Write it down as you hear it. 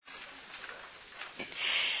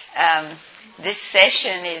This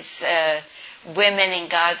session is Women in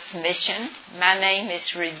God's Mission. My name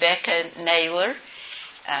is Rebecca Naylor.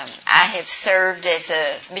 I have served as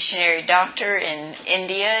a missionary doctor in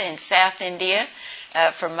India, in South India,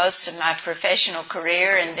 for most of my professional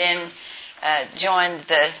career, and then joined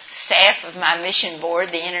the staff of my mission board,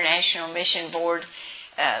 the International Mission Board,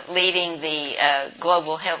 leading the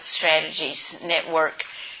Global Health Strategies Network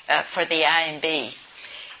for the IMB.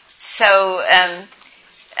 So,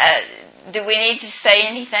 do we need to say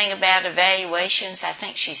anything about evaluations? I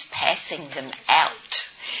think she's passing them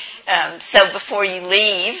out. So before you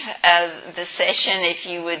leave the session, if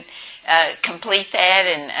you would complete that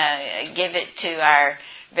and give it to our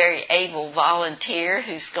very able volunteer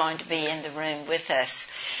who's going to be in the room with us.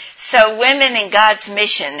 So, Women in God's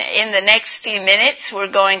Mission. In the next few minutes,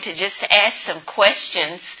 we're going to just ask some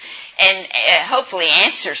questions and hopefully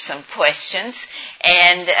answer some questions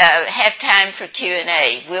and have time for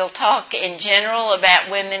Q&A. We'll talk in general about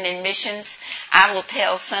women in missions. I will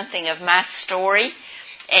tell something of my story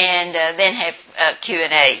and then have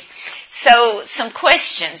Q&A. So, some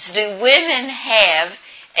questions. Do women have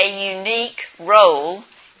a unique role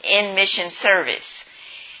in mission service?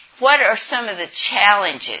 What are some of the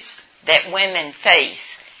challenges that women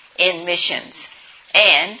face in missions?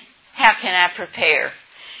 And how can I prepare?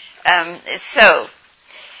 So,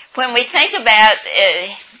 when we think about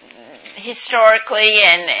historically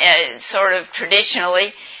and sort of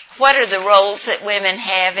traditionally, what are the roles that women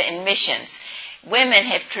have in missions? Women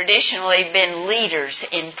have traditionally been leaders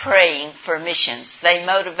in praying for missions. They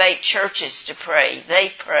motivate churches to pray.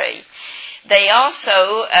 They pray. They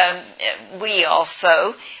also, we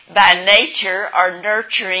also, by nature, are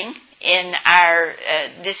nurturing in our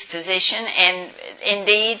disposition, and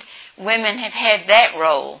indeed, women have had that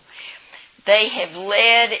role. They have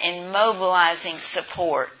led in mobilizing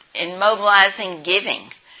support, in mobilizing giving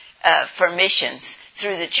for missions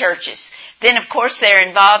through the churches. Then, of course, they're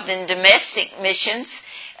involved in domestic missions,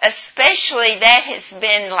 especially that has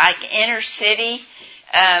been like inner city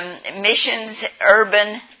missions,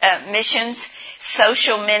 urban missions,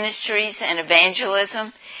 social ministries, and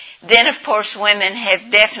evangelism. Then, of course, women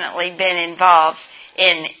have definitely been involved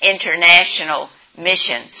in international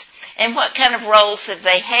missions. And what kind of roles have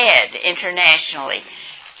they had internationally?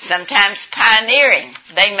 Sometimes pioneering.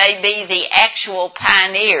 They may be the actual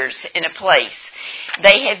pioneers in a place.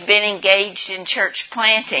 They have been engaged in church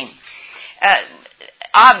planting.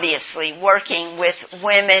 Obviously, working with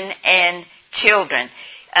women and children.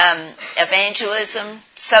 Evangelism,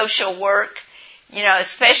 social work. You know,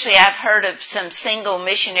 especially I've heard of some single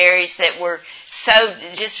missionaries that were so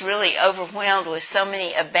just really overwhelmed with so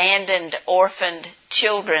many abandoned, orphaned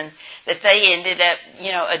children that they ended up,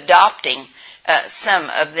 adopting some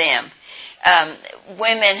of them.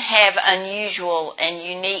 Women have unusual and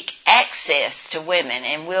unique access to women,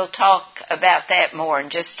 and we'll talk about that more in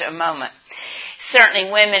just a moment.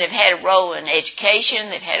 Certainly women have had a role in education,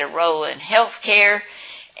 they've had a role in healthcare,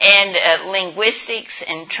 and linguistics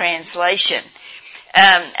and translation.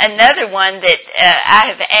 Another one that I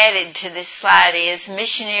have added to this slide is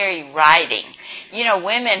missionary writing. You know,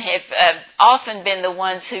 women have often been the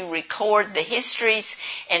ones who record the histories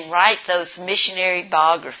and write those missionary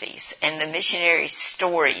biographies and the missionary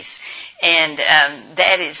stories. And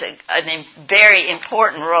that is a very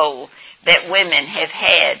important role that women have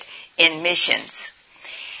had in missions.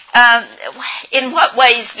 In what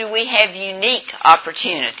ways do we have unique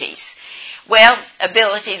opportunities? Well,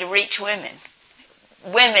 ability to reach women.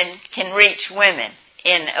 Women can reach women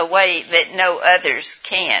in a way that no others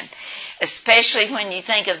can, especially when you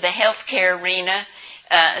think of the healthcare arena,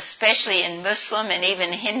 especially in Muslim and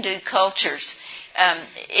even Hindu cultures.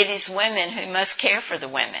 It is women who must care for the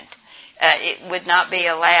women. It would not be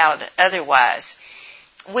allowed otherwise.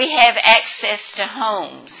 We have access to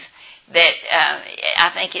homes that I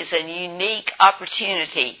think is a unique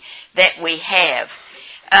opportunity that we have.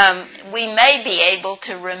 We may be able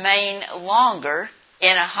to remain longer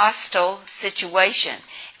in a hostile situation.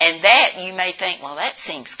 And that, you may think, well, that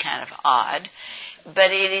seems kind of odd, but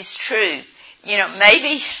it is true. You know,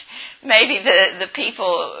 maybe the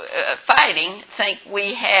people fighting think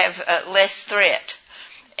we have less threat.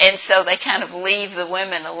 And so they kind of leave the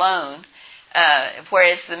women alone,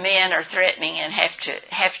 whereas the men are threatening and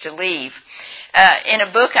have to leave. In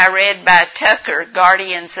a book I read by Tucker,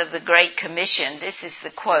 Guardians of the Great Commission, this is the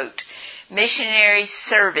quote: "Missionary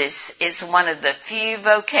service is one of the few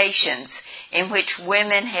vocations in which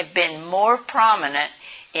women have been more prominent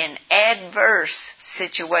in adverse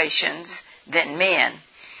situations than men."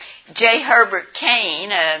 J. Herbert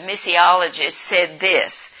Kane, a missiologist, said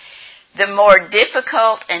this: "The more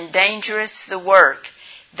difficult and dangerous the work,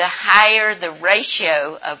 the higher the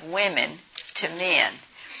ratio of women to men.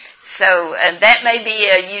 So that may be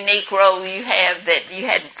a unique role you have that you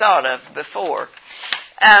hadn't thought of before.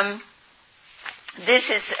 This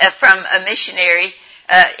is from a missionary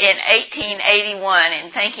in 1881,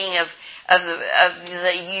 in thinking of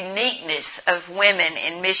the uniqueness of women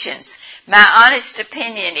in missions. My honest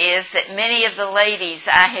opinion is that many of the ladies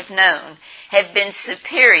I have known have been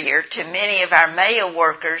superior to many of our male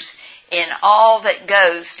workers in all that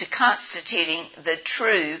goes to constituting the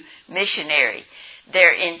true missionary.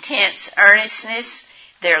 Their intense earnestness,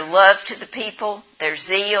 their love to the people, their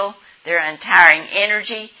zeal, their untiring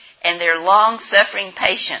energy, and their long-suffering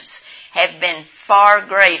patience have been far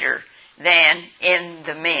greater than in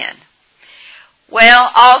the men.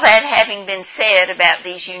 Well, all that having been said about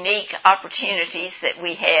these unique opportunities that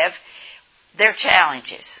we have, they're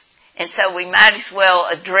challenges. And so we might as well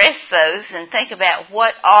address those and think about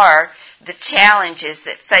what are the challenges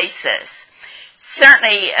that face us.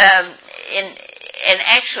 Certainly, and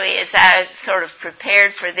actually as I sort of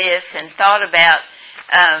prepared for this and thought about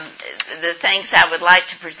the things I would like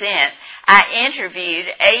to present, I interviewed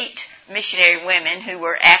 8 missionary women who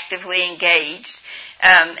were actively engaged.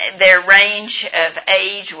 Their range of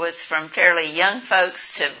age was from fairly young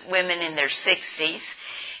folks to women in their 60s.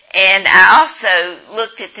 And I also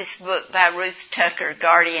looked at this book by Ruth Tucker,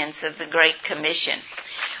 Guardians of the Great Commission.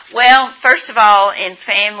 Well, first of all, in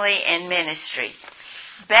family and ministry,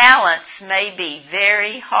 balance may be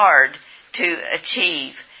very hard to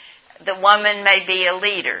achieve. The woman may be a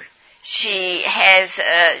leader. She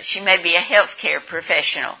may be a healthcare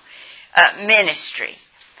professional, ministry,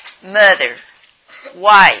 mother,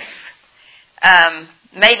 wife,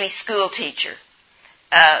 maybe school teacher,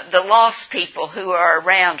 the lost people who are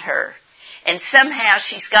around her. And somehow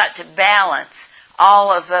she's got to balance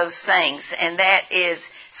all of those things, and that is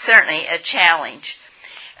certainly a challenge.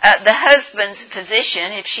 The husband's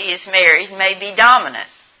position, if she is married, may be dominant.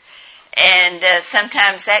 And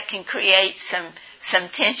sometimes that can create some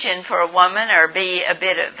tension for a woman or be a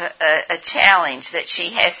bit of a challenge that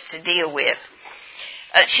she has to deal with.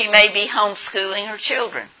 She may be homeschooling her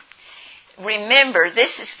children. Remember,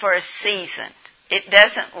 this is for a season. It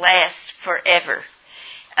doesn't last forever.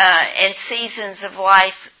 And seasons of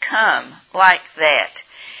life come like that.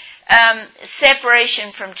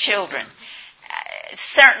 Separation from children.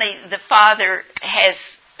 Certainly the father has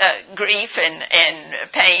grief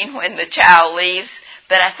and pain when the child leaves,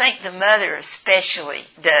 but I think the mother especially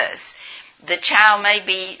does. The child may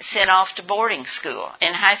be sent off to boarding school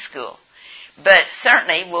in high school, but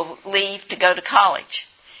certainly will leave to go to college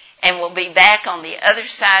and will be back on the other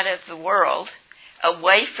side of the world,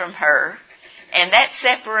 away from her, and that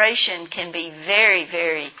separation can be very,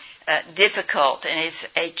 very difficult and is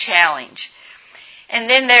a challenge. And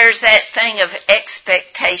then there's that thing of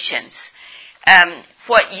expectations.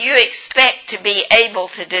 What you expect to be able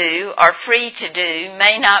to do or free to do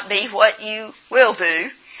may not be what you will do,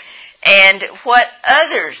 and what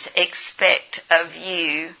others expect of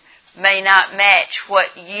you may not match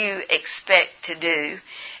what you expect to do.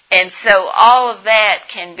 And so all of that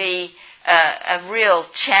can be a real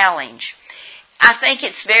challenge. I think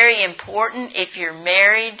it's very important, if you're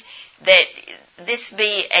married, that this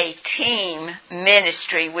be a team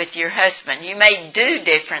ministry with your husband. You may do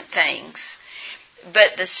different things,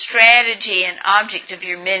 but the strategy and object of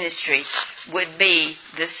your ministry would be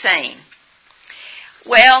the same.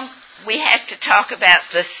 Well, we have to talk about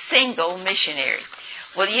the single missionary.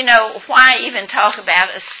 Well, you know, why even talk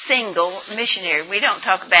about a single missionary? We don't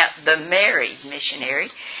talk about the married missionary.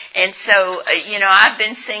 And so, I've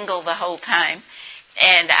been single the whole time,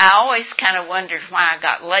 and I always kind of wondered why I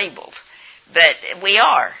got labeled. But we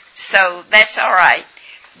are, so that's all right.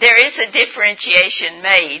 There is a differentiation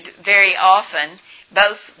made very often,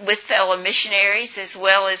 both with fellow missionaries as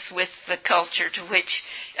well as with the culture to which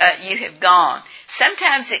you have gone.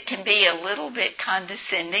 Sometimes it can be a little bit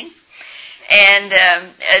condescending. And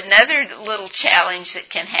another little challenge that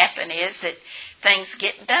can happen is that things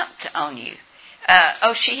get dumped on you.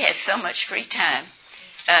 She has so much free time.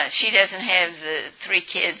 She doesn't have the 3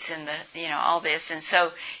 kids and all this, and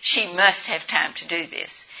so she must have time to do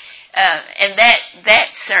this. And that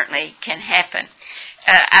certainly can happen.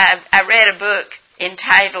 I read a book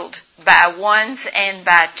entitled By Ones and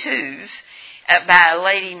by Twos by a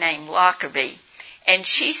lady named Lockerbie, and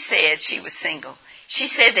she said she was single. She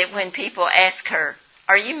said that when people ask her,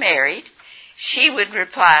 "Are you married?" she would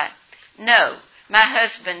reply, "No, my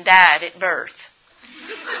husband died at birth."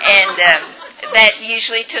 And that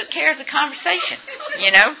usually took care of the conversation,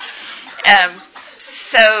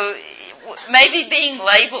 So maybe being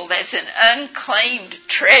labeled as an unclaimed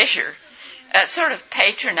treasure sort of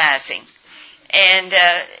patronizing. And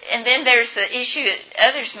then there's the issue that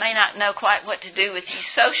others may not know quite what to do with you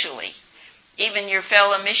socially, even your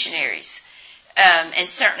fellow missionaries, and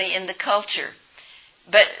certainly in the culture.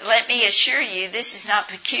 But let me assure you, this is not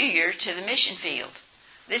peculiar to the mission field.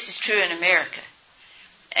 This is true in America.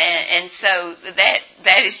 And so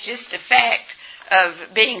that is just a fact of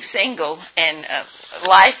being single and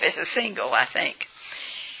life as a single, I think.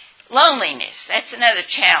 Loneliness, that's another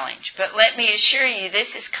challenge. But let me assure you,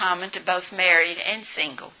 this is common to both married and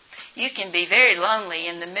single. You can be very lonely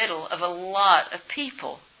in the middle of a lot of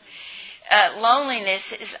people.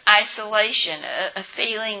 Loneliness is isolation, a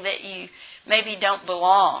feeling that you maybe don't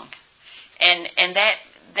belong. And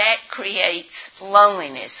that creates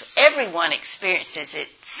loneliness. Everyone experiences it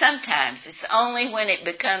sometimes. It's only when it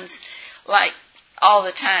becomes like all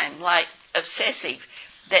the time, like obsessive,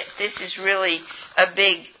 that this is really a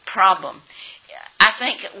big problem. I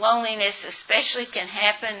think loneliness especially can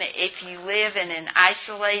happen if you live in an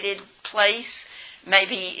isolated place.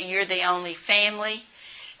 Maybe you're the only family.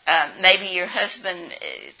 Maybe your husband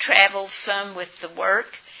travels some with the work.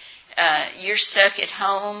 You're stuck at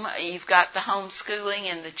home. You've got the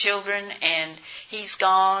homeschooling and the children, and he's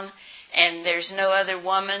gone, and there's no other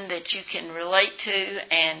woman that you can relate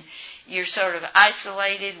to, and you're sort of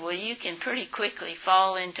isolated. Well, you can pretty quickly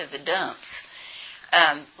fall into the dumps.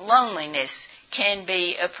 Loneliness can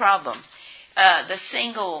be a problem. The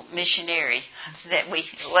single missionary that we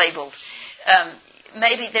labeled,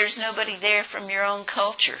 maybe there's nobody there from your own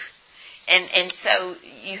culture, and so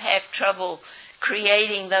you have trouble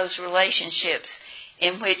creating those relationships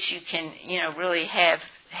in which you can, really have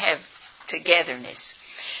togetherness.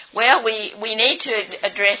 Well, we need to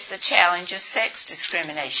address the challenge of sex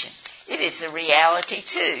discrimination. It is a reality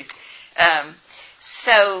too.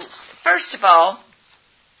 So, first of all,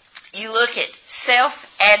 you look at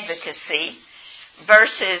self-advocacy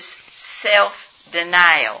versus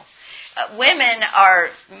self-denial. Women are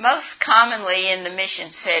most commonly in the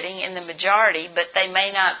mission setting in the majority, but they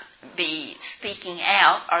may not be speaking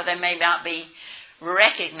out, or they may not be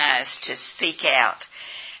recognized to speak out.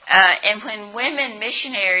 And when women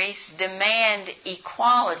missionaries demand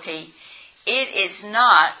equality, it is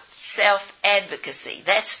not self-advocacy.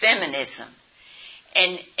 That's feminism.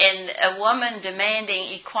 And a woman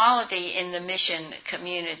demanding equality in the mission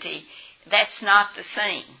community, that's not the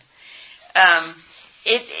same. I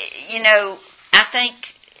think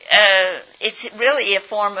it's really a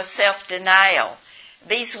form of self-denial.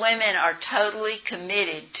 These women are totally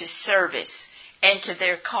committed to service and to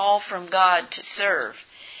their call from God to serve.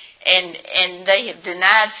 And they have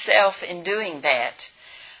denied self in doing that.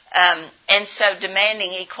 And so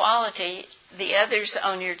demanding equality, the others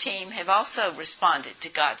on your team have also responded to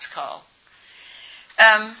God's call.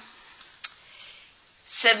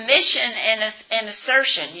 Submission and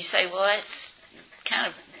assertion. You say, well, that's kind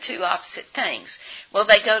of two opposite things. Well,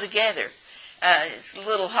 they go together. It's a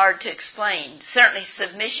little hard to explain. Certainly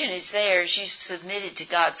submission is there as you've submitted to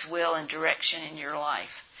God's will and direction in your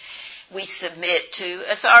life. We submit to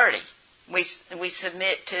authority. We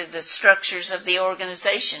submit to the structures of the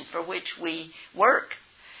organization for which we work.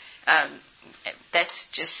 That's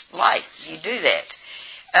just life. You do that.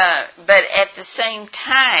 But at the same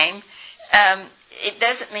time, it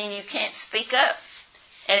doesn't mean you can't speak up.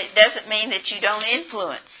 And it doesn't mean that you don't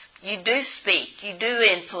influence. You do speak. You do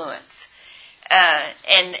influence.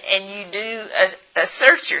 And you do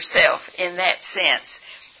assert yourself in that sense.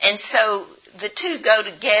 And so the two go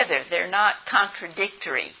together. They're not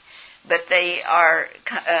contradictory, but they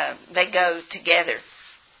go together.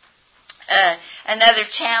 Another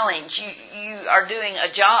challenge, you are doing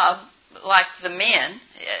a job like the men,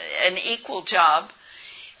 an equal job,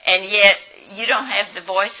 and yet you don't have the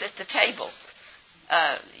voice at the table.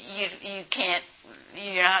 You can't,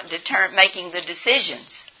 you're not making the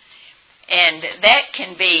decisions. And that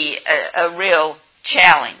can be a real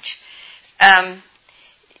challenge.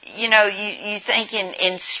 You think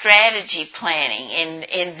in strategy planning,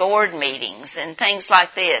 in board meetings and things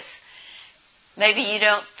like this. Maybe you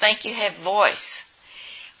don't think you have voice.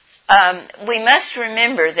 We must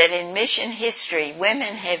remember that in mission history,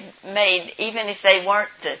 women have made, even if they weren't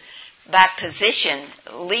by position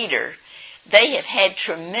leader, they have had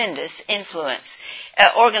tremendous influence.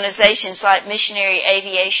 Organizations like Missionary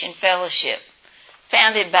Aviation Fellowship,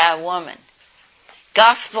 founded by a woman.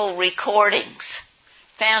 Gospel recordings,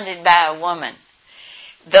 founded by a woman.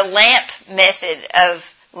 The LAMP method of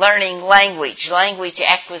learning language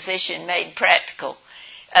acquisition made practical.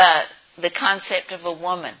 The concept of a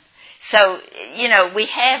woman. So, we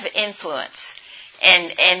have influence.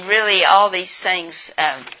 And really all these things,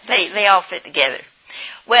 they all fit together.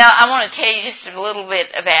 Well, I want to tell you just a little bit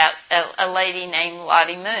about a lady named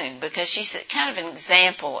Lottie Moon, because she's kind of an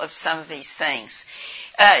example of some of these things.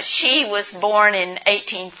 She was born in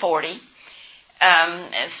 1840,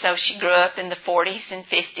 so she grew up in the 40s and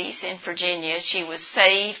 50s in Virginia. She was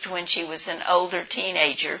saved when she was an older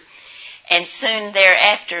teenager, and soon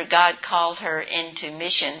thereafter God called her into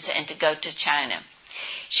missions and to go to China.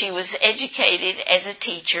 She was educated as a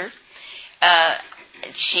teacher.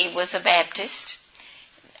 She was a Baptist.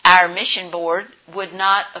 Our mission board would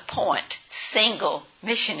not appoint single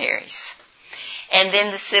missionaries. And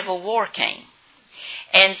then the Civil War came.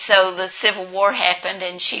 And so the Civil War happened,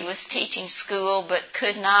 and she was teaching school but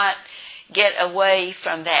could not get away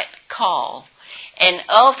from that call. And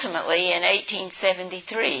ultimately, in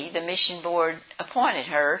 1873, the mission board appointed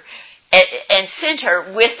her and sent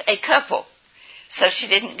her with a couple. So she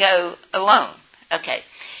didn't go alone. Okay.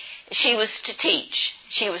 She was to teach.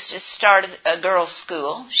 She was to start a girls'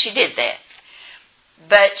 school. She did that.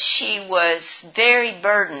 But she was very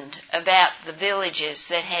burdened about the villages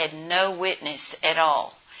that had no witness at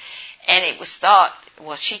all. And it was thought,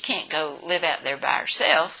 well, she can't go live out there by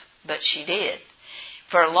herself, but she did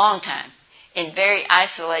for a long time in very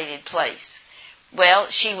isolated place. Well,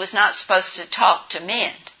 she was not supposed to talk to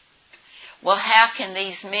men. Well, how can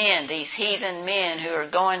these men, these heathen men who are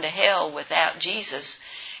going to hell without Jesus,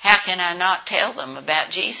 how can I not tell them about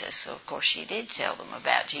Jesus? So, of course, she did tell them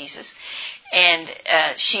about Jesus. And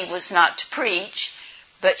she was not to preach,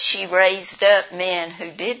 but she raised up men who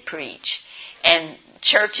did preach. And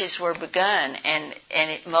churches were begun, and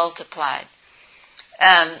it multiplied.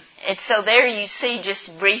 And so there you see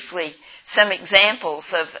just briefly some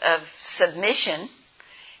examples of submission,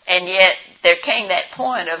 and yet there came that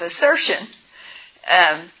point of assertion.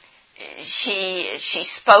 She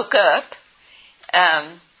spoke up.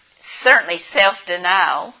 Certainly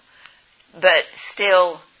self-denial, but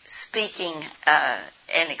still speaking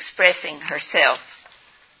and expressing herself.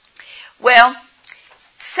 Well,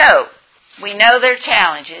 so we know there are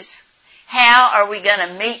challenges. How are we going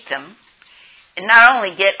to meet them? And not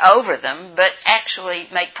only get over them, but actually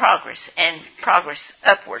make progress, and progress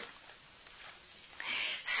upward.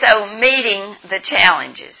 So meeting the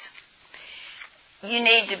challenges. You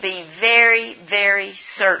need to be very, very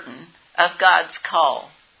certain of God's call.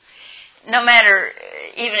 No matter,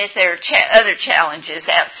 even if there are other challenges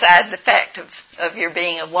outside the fact of your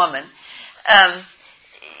being a woman,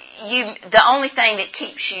 the only thing that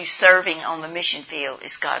keeps you serving on the mission field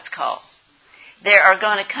is God's call. There are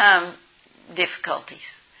going to come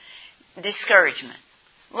difficulties, discouragement,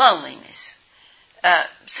 loneliness.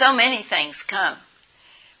 So many things come.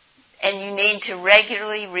 And you need to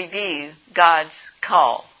regularly review God's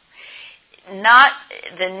call. Not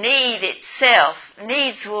the need itself.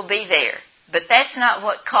 Needs will be there, but that's not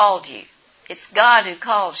what called you. It's God who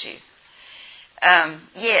calls you.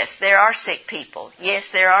 Yes, there are sick people. Yes,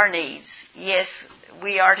 there are needs. Yes,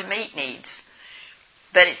 we are to meet needs.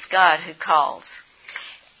 But it's God who calls.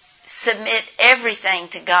 Submit everything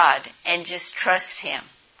to God and just trust Him.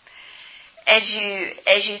 As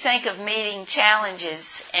you think of meeting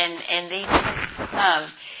challenges and these,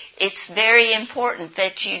 it's very important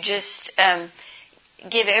that you just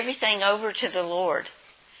give everything over to the Lord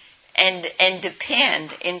and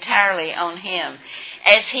depend entirely on Him.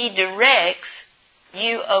 As He directs,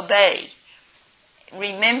 you obey.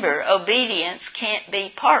 Remember, obedience can't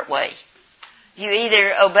be part way. You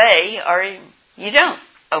either obey or you don't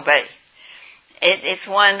obey. It's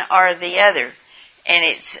one or the other, and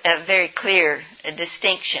it's a very clear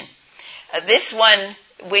distinction. This one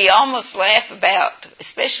we almost laugh about,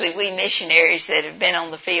 especially we missionaries that have been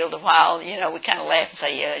on the field a while. You know, we kind of laugh and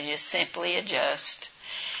say, yeah, just simply adjust.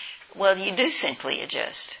 Well, you do simply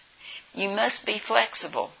adjust. You must be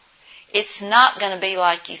flexible. It's not going to be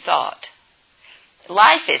like you thought.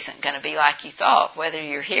 Life isn't going to be like you thought, whether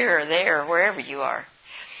you're here or there or wherever you are.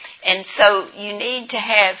 And so you need to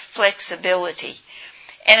have flexibility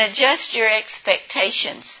and adjust your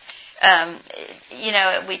expectations.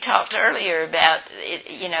 We talked earlier about,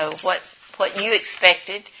 what you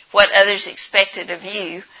expected, what others expected of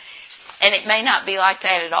you, and it may not be like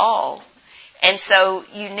that at all. And so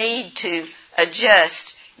you need to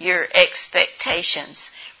adjust your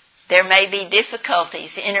expectations. There may be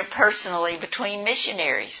difficulties interpersonally between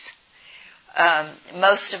missionaries.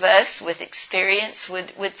 Most of us with experience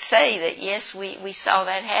would say that, yes, we saw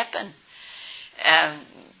that happen.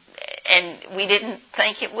 And we didn't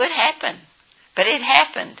think it would happen, but it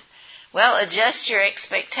happened. Well, adjust your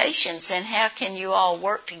expectations, and how can you all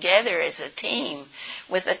work together as a team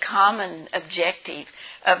with a common objective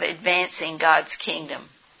of advancing God's kingdom?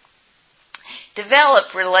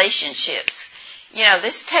 Develop relationships.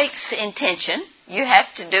 this takes intention. You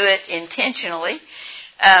have to do it intentionally.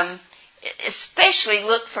 Especially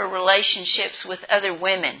look for relationships with other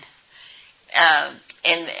women.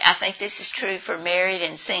 And I think this is true for married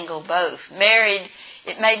and single both. Married,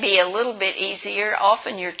 it may be a little bit easier.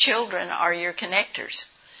 Often your children are your connectors.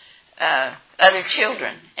 Other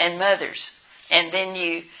children and mothers. And then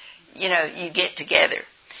you get together.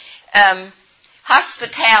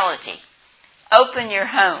 Hospitality. Open your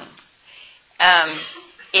home.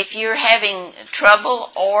 If you're having trouble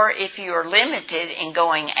or if you're limited in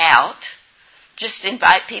going out, just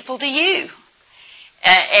invite people to you.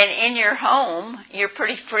 And in your home, you're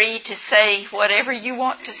pretty free to say whatever you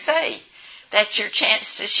want to say. That's your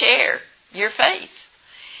chance to share your faith.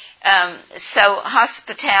 So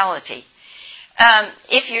hospitality.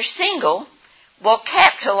 If you're single, well,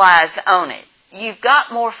 capitalize on it. You've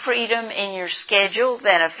got more freedom in your schedule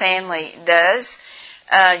than a family does.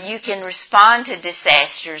 You can respond to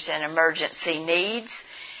disasters and emergency needs.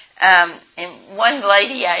 And one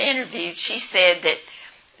lady I interviewed, she said that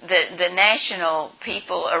the national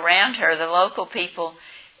people around her, the local people,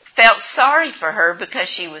 felt sorry for her because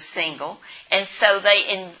she was single, and so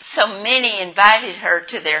so many invited her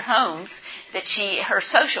to their homes that her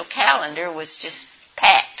social calendar was just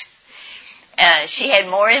packed. She had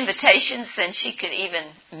more invitations than she could even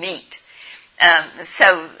meet.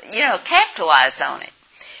 So capitalize on it.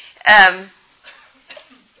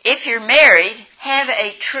 If you're married, have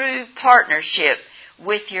a true partnership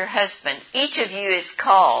with your husband. Each of you is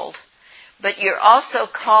called, but you're also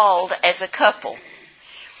called as a couple.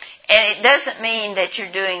 And it doesn't mean that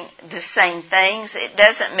you're doing the same things. It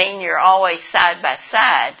doesn't mean you're always side by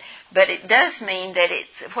side, but it does mean that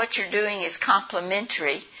what you're doing is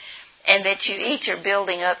complementary and that you each are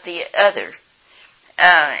building up the other.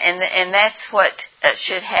 And that's what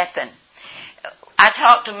should happen. I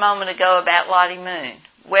talked a moment ago about Lottie Moon.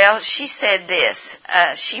 Well, she said this.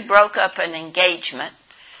 She broke up an engagement,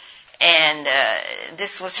 and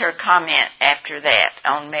this was her comment after that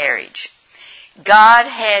on marriage. God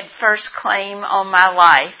had first claim on my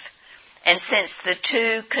life, and since the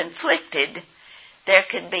two conflicted, there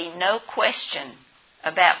could be no question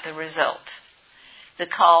about the result. The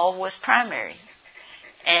call was primary.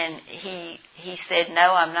 And he said,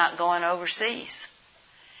 no, I'm not going overseas.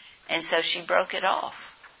 And so she broke it off.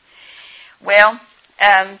 Well,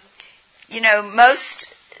 most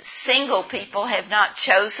single people have not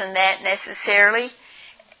chosen that necessarily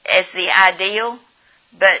as the ideal,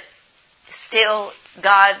 but still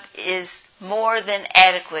God is more than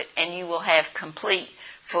adequate and you will have complete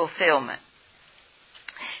fulfillment.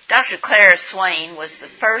 Dr. Clara Swain was the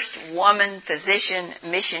first woman physician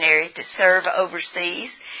missionary to serve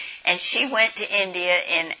overseas, and she went to India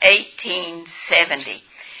in 1870.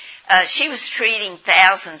 She was treating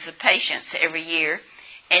thousands of patients every year,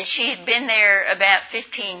 and she had been there about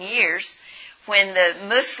 15 years when the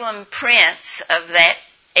Muslim prince of that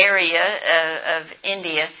area of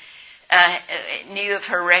India knew of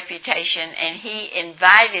her reputation, and he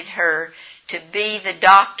invited her to be the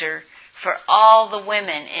doctor for all the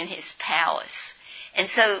women in his palace. And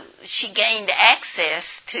so she gained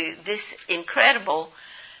access to this incredible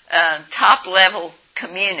top-level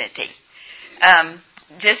community.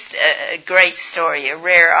 Just a great story, a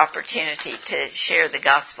rare opportunity to share the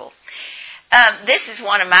gospel. This is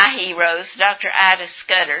one of my heroes, Dr. Ida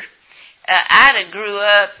Scudder. Ida grew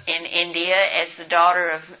up in India as the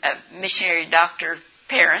daughter of missionary doctor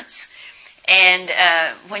parents. And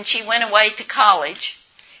when she went away to college,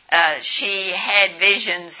 she had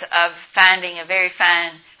visions of finding a very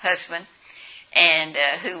fine husband and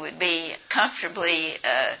who would be comfortably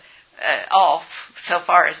off so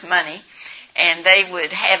far as money. And they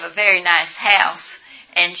would have a very nice house,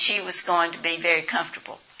 and she was going to be very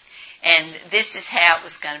comfortable. And this is how it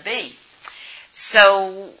was going to be.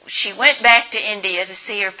 So she went back to India to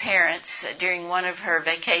see her parents during one of her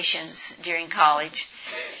vacations during college.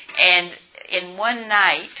 And in one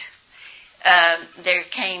night, there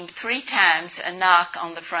came 3 times a knock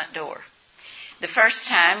on the front door. The first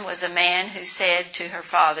time was a man who said to her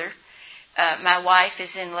father, my wife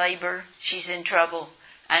is in labor, she's in trouble,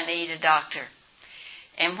 I need a doctor.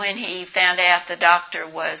 And when he found out the doctor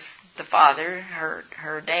was the father,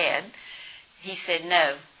 her dad, he said,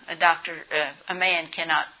 no, a man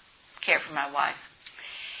cannot care for my wife.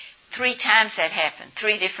 3 times that happened,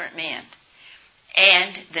 3 different men.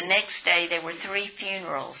 And the next day there were 3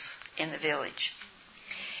 funerals in the village.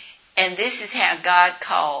 And this is how God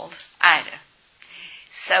called Ida.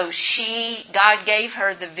 So God gave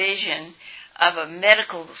her the vision of a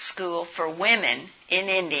medical school for women in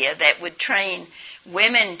India that would train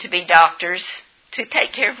women to be doctors to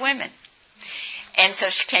take care of women. And so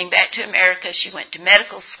she came back to America. She went to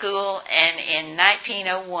medical school, and in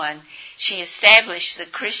 1901, she established the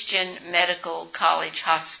Christian Medical College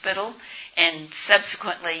Hospital and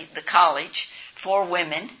subsequently the college for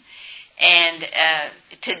women. And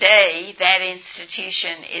today, that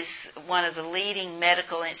institution is one of the leading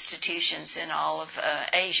medical institutions in all of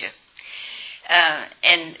Asia.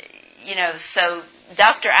 So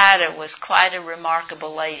Dr. Ida was quite a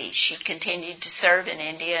remarkable lady. She continued to serve in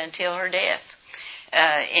India until her death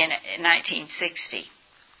in 1960.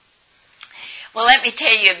 Well, let me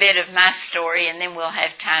tell you a bit of my story, and then we'll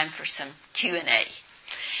have time for some Q&A.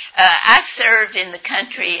 I served in the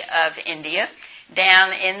country of India,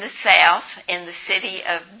 down in the south, in the city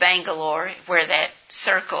of Bangalore, where that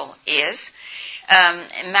circle is.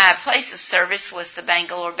 My place of service was the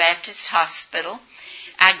Bangalore Baptist Hospital.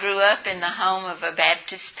 I grew up in the home of a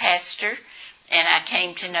Baptist pastor, and I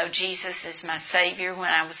came to know Jesus as my Savior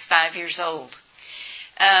when I was 5 years old.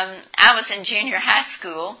 I was in junior high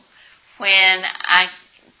school when I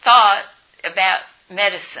thought about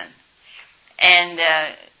medicine. And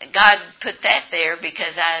God put that there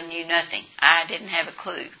because I knew nothing. I didn't have a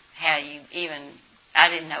clue I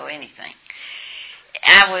didn't know anything.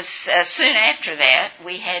 Soon after that,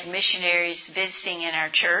 we had missionaries visiting in our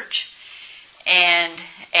church. And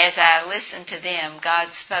as I listened to them,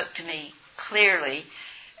 God spoke to me clearly,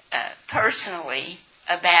 personally,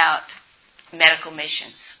 about medical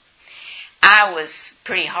missions. I was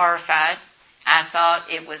pretty horrified. I thought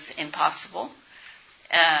it was impossible.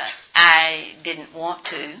 I didn't want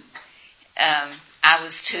to. I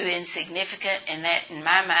was too insignificant, and that in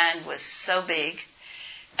my mind was so big.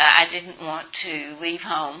 I didn't want to leave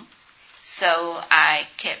home, so I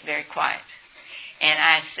kept very quiet. And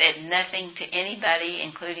I said nothing to anybody,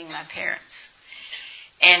 including my parents.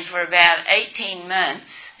 And for about 18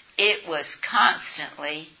 months, it was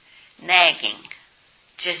constantly nagging.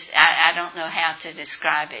 I don't know how to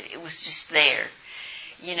describe it. It was just there.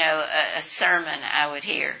 A sermon I would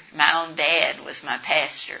hear. My own dad was my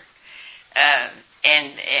pastor.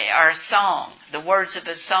 Or a song, the words of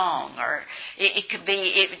a song, or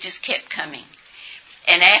it just kept coming.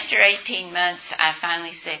 And after 18 months, I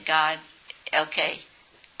finally said, God, okay,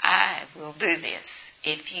 I will do this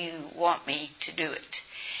if you want me to do it.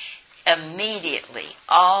 Immediately,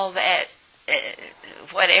 all that,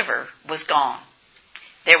 whatever, was gone.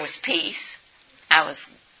 There was peace. I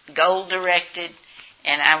was goal-directed,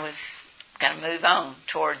 and I was going to move on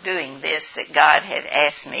toward doing this that God had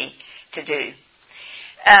asked me to do.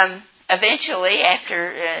 Eventually,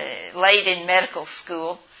 after late in medical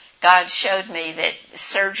school, God showed me that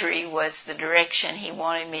surgery was the direction He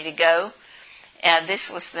wanted me to go. This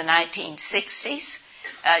was the 1960s.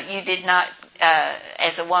 You did not,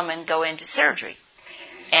 as a woman, go into surgery.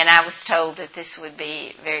 And I was told that this would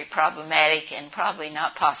be very problematic and probably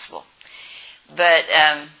not possible. But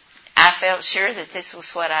I felt sure that this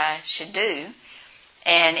was what I should do,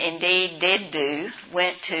 and indeed did do.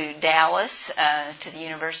 Went to Dallas, to the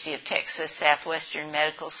University of Texas Southwestern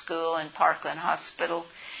Medical School and Parkland Hospital,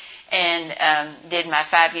 and did my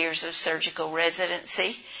 5 years of surgical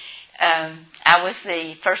residency. I was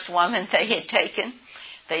the first woman they had taken.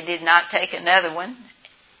 They did not take another one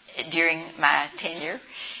during my tenure,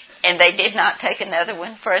 and they did not take another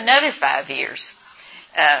one for another 5 years.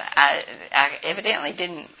 I evidently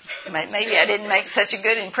didn't, maybe I didn't make such a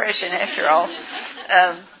good impression after all,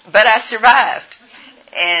 but I survived.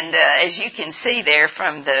 And as you can see there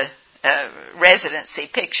from the residency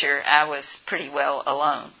picture, I was pretty well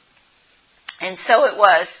alone. And so it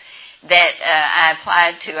was that I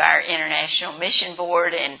applied to our International Mission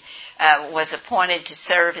Board and was appointed to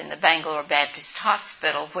serve in the Bangalore Baptist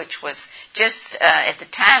Hospital, which was just at the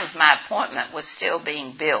time of my appointment was still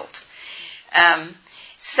being built.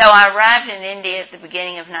 So I arrived in India at the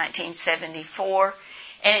beginning of 1974,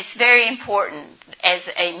 and it's very important as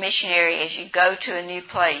a missionary, as you go to a new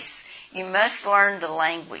place, you must learn the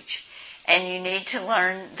language, and you need to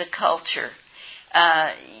learn the culture.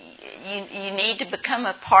 You need to become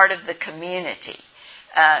a part of the community.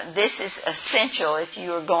 This is essential if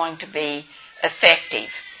you are going to be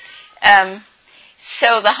effective.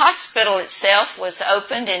 So the hospital itself was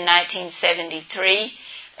opened in 1973.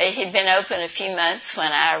 It had been open a few months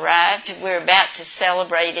when I arrived. We're about to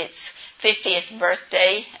celebrate its 50th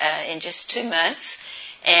birthday in just 2 months.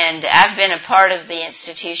 And I've been a part of the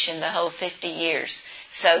institution the whole 50 years.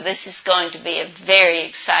 So this is going to be a very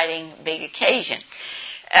exciting, big occasion.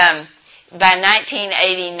 By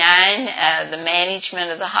 1989, the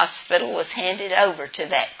management of the hospital was handed over to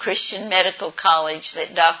that Christian Medical College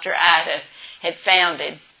that Dr. Ida had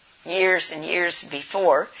founded years and years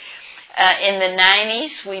before. In the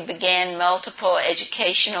 90s, we began multiple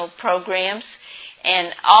educational programs,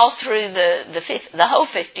 and all through the whole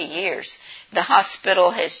 50 years, the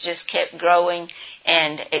hospital has just kept growing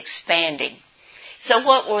and expanding. So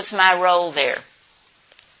what was my role there?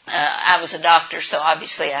 I was a doctor, so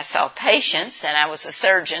obviously I saw patients, and I was a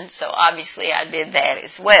surgeon, so obviously I did that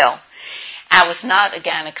as well. I was not a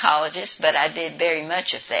gynecologist, but I did very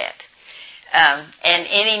much of that. And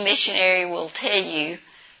any missionary will tell you,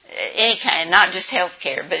 any kind, not just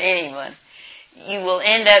healthcare, but anyone, you will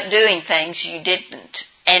end up doing things you didn't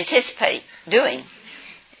anticipate doing,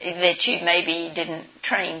 that you maybe didn't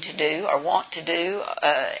train to do or want to do.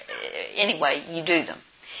 Anyway, you do them.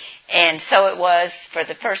 And so it was for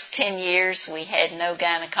the first 10 years, we had no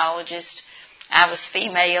gynecologist. I was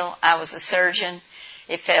female. I was a surgeon.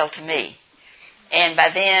 It fell to me. And by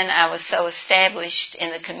then, I was so established in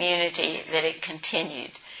the community that it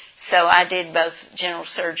continued. So I did both general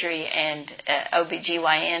surgery and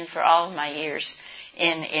OBGYN for all of my years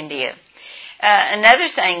in India. Another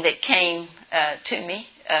thing that came to me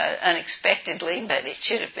unexpectedly, but it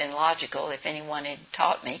should have been logical if anyone had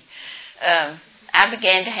taught me, I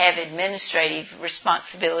began to have administrative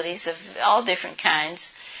responsibilities of all different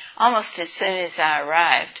kinds almost as soon as I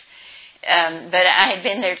arrived. But I had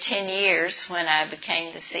been there 10 years when I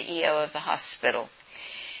became the CEO of the hospital.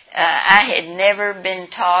 I had never been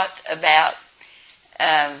taught about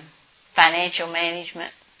financial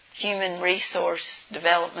management, human resource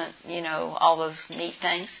development, all those neat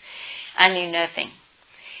things. I knew nothing.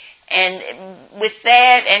 And with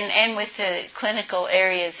that, and with the clinical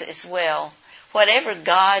areas as well, whatever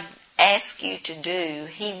God asks you to do,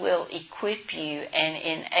 He will equip you and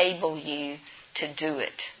enable you to do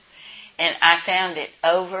it. And I found it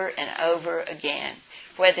over and over again,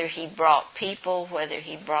 whether He brought people, whether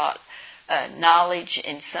He brought knowledge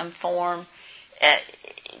in some form,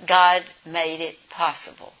 God made it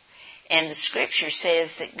possible. And the Scripture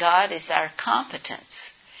says that God is our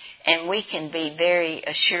competence, and we can be very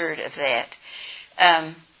assured of that.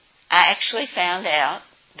 I actually found out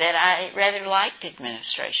that I rather liked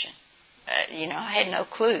administration. I had no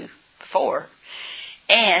clue before.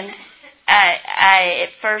 And I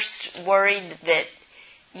at first worried that,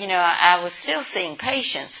 I was still seeing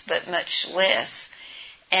patients, but much less.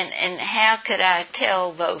 And how could I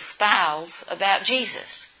tell those files about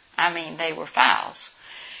Jesus? I mean, they were files.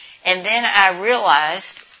 And then I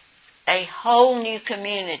realized a whole new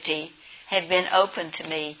community had been opened to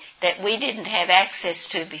me that we didn't have access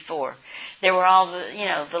to before. There were all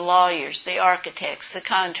the lawyers, the architects, the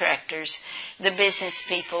contractors, the business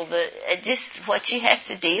people, just what you have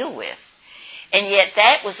to deal with. And yet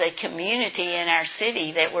that was a community in our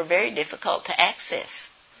city that were very difficult to access.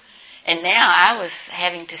 And now I was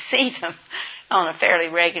having to see them on a fairly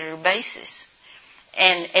regular basis.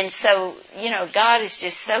 And so, God is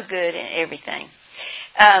just so good in everything.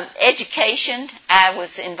 Education, I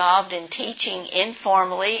was involved in teaching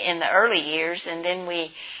informally in the early years, and then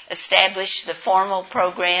we established the formal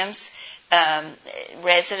programs,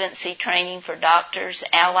 residency training for doctors,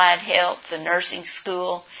 allied health, the nursing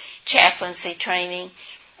school, chaplaincy training,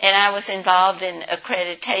 and I was involved in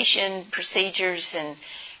accreditation procedures and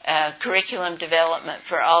curriculum development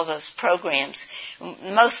for all those programs.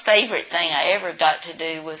 The most favorite thing I ever got to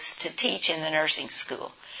do was to teach in the nursing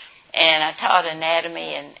school. And I taught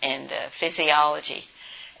anatomy and physiology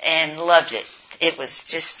and loved it. It was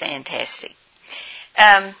just fantastic.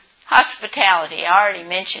 Hospitality, I already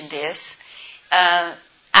mentioned this.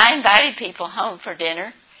 I invited people home for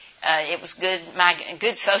dinner. It was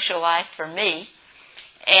good social life for me.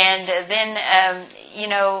 And then,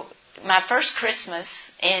 my first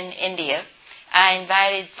Christmas in India, I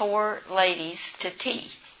invited 4 ladies to tea.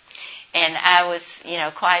 And I was,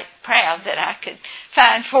 quite proud that I could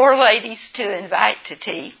find 4 ladies to invite to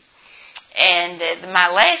tea. And my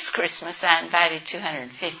last Christmas, I invited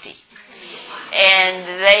 250. And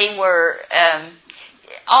they were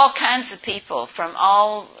all kinds of people from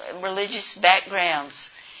all religious backgrounds.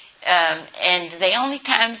 And the only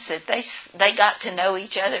times that they got to know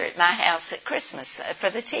each other at my house at Christmas for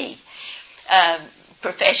the tea.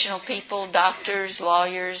 Professional people, doctors,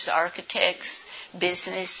 lawyers, architects,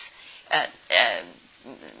 business,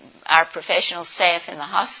 our professional staff in the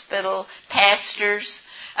hospital, pastors.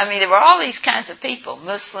 I mean, there were all these kinds of people,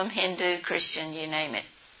 Muslim, Hindu, Christian, you name it.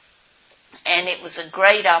 And it was a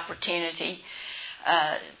great opportunity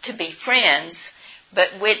to be friends,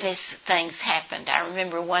 but witness things happened. I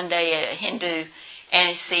remember one day a Hindu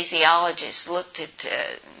anesthesiologist looked at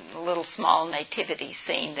a little small nativity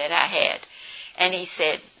scene that I had, and he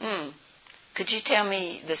said, could you tell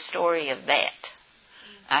me the story of that?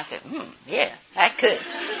 I said, yeah, I could.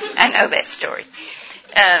 I know that story.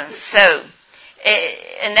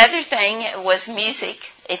 Another thing was music.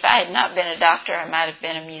 If I had not been a doctor, I might have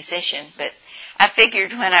been a musician. But I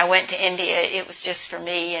figured when I went to India, it was just for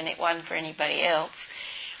me and it wasn't for anybody else.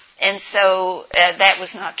 And so that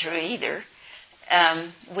was not true either.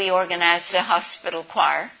 We organized a hospital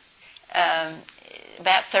choir,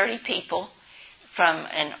 about 30 people, from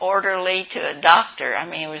an orderly to a doctor. I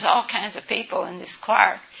mean, there was all kinds of people in this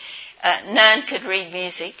choir. None could read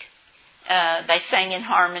music. They sang in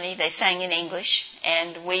harmony. They sang in English.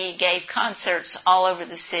 And we gave concerts all over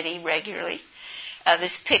the city regularly.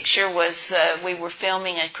 This picture was, we were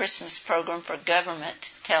filming a Christmas program for government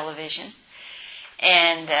television.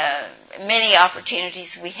 And many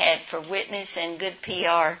opportunities we had for witness and good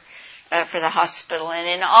PR for the hospital. And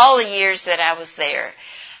in all the years that I was there,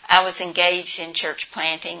 I was engaged in church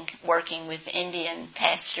planting, working with Indian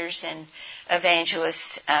pastors and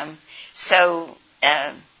evangelists.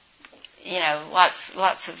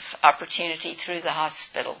 Lots of opportunity through the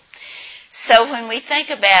hospital. So when we think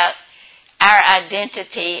about our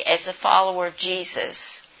identity as a follower of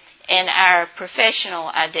Jesus and our professional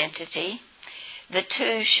identity, the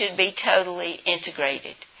two should be totally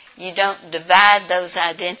integrated. You don't divide those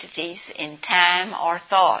identities in time or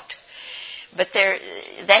thought. But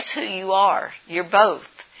that's who you are. You're both.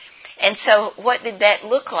 And so what did that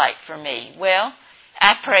look like for me? Well,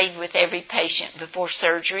 I prayed with every patient before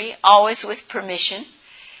surgery, always with permission.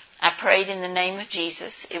 I prayed in the name of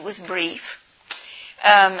Jesus. It was brief.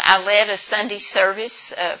 I led a Sunday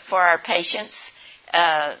service for our patients.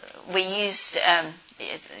 We used,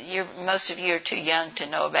 most of you are too young to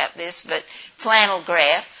know about this, but flannel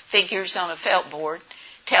graph, figures on a felt board,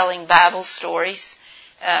 telling Bible stories,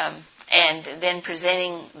 and then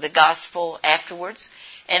presenting the gospel afterwards.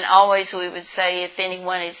 And always we would say, if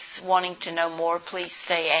anyone is wanting to know more, please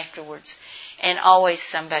stay afterwards. And always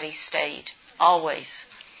somebody stayed. Always.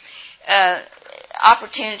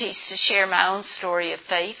 Opportunities to share my own story of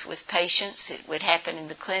faith with patients. It would happen in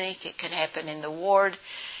the clinic. It could happen in the ward.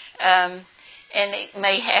 And it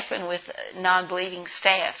may happen with non-believing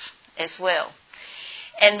staff as well.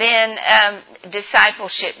 And then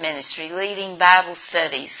discipleship ministry, leading Bible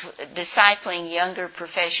studies, discipling younger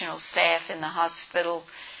professional staff in the hospital,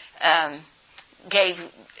 gave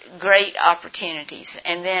great opportunities.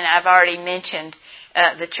 And then I've already mentioned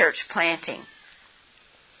the church planting.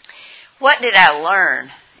 What did I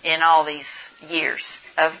learn in all these years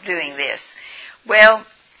of doing this? Well,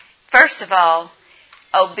 first of all,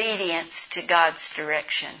 obedience to God's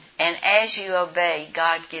direction. And as you obey,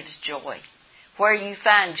 God gives joy. Where you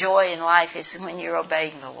find joy in life is when you're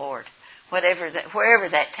obeying the Lord. Wherever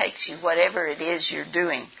that takes you, whatever it is you're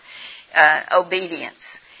doing.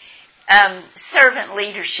 Obedience. Servant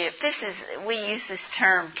leadership. We use this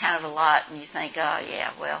term kind of a lot, and you think, oh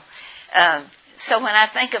yeah, well. So when I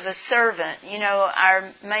think of a servant,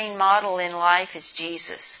 our main model in life is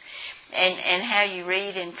Jesus. And how you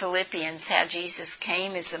read in Philippians how Jesus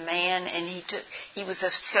came as a man and he was a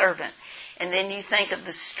servant. And then you think of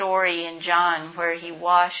the story in John where he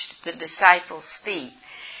washed the disciples' feet.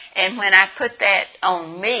 And when I put that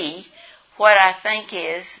on me, what I think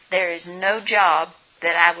is there is no job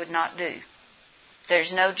that I would not do.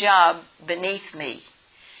 There's no job beneath me.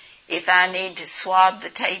 If I need to swab the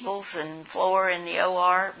tables and floor in the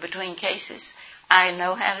OR between cases, I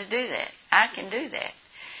know how to do that. I can do that.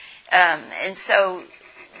 And so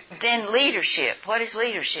then leadership. What is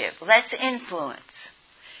leadership? Well, that's influence.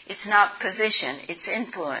 It's not position, it's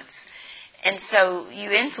influence. And so you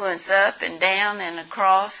influence up and down and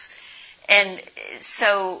across. And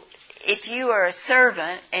so if you are a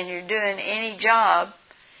servant and you're doing any job,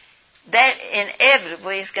 that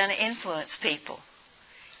inevitably is going to influence people.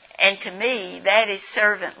 And to me, that is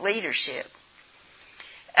servant leadership.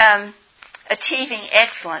 Achieving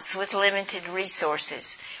excellence with limited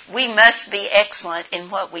resources. We must be excellent in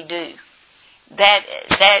what we do.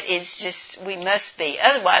 That is just, we must be.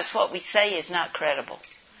 Otherwise, what we say is not credible.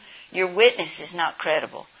 Your witness is not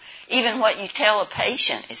credible. Even what you tell a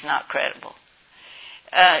patient is not credible.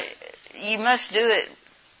 You must do it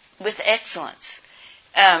with excellence.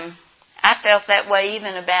 I felt that way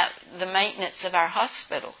even about the maintenance of our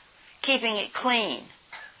hospital. Keeping it clean.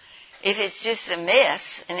 If it's just a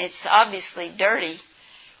mess and it's obviously dirty,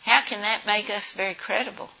 how can that make us very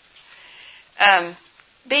credible?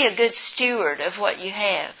 Be a good steward of what you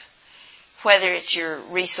have. Whether it's your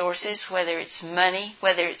resources, whether it's money,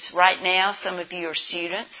 whether it's right now, some of you are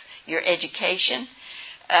students, your education,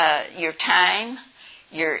 your time,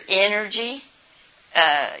 your energy,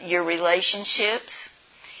 your relationships.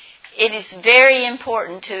 It is very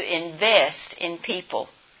important to invest in people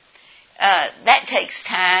That takes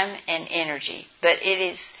time and energy, but it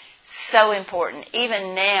is so important.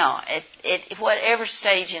 Even now, at whatever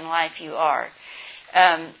stage in life you are,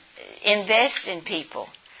 invest in people,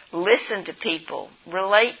 listen to people,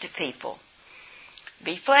 relate to people,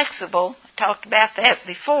 be flexible. I talked about that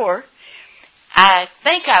before. I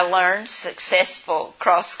think I learned successful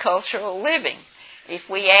cross-cultural living. If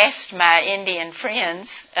we asked my Indian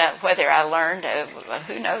friends whether I learned,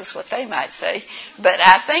 who knows what they might say, but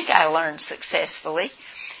I think I learned successfully.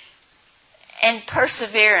 And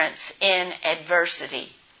perseverance in adversity.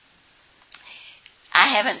 I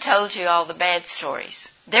haven't told you all the bad stories.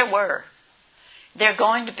 There were. There are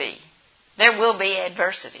going to be. There will be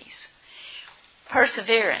adversities.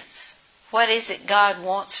 Perseverance. What is it God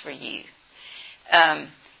wants for you?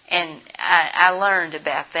 And I learned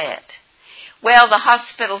about that. Well, the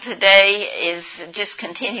hospital today is just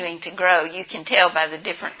continuing to grow. You can tell by the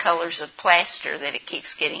different colors of plaster that it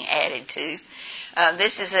keeps getting added to.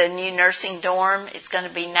 This is a new nursing dorm. It's going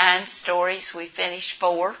to be 9 stories. We finished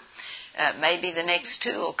 4. Maybe the next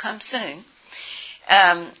 2 will come soon.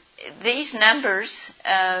 These numbers,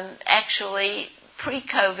 actually,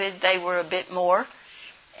 pre-COVID, they were a bit more.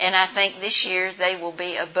 And I think this year they will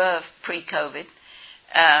be above pre-COVID.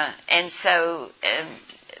 And so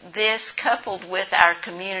this, coupled with our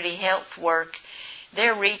community health work,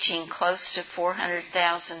 they're reaching close to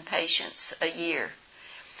 400,000 patients a year.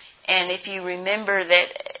 And if you remember that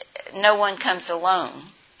no one comes alone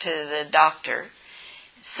to the doctor,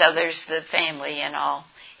 so there's the family and all,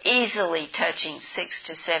 easily touching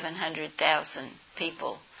 600,000 to 700,000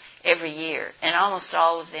 people every year, and almost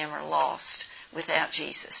all of them are lost without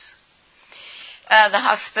Jesus. The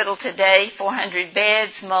hospital today, 400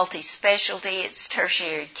 beds, multi-specialty, it's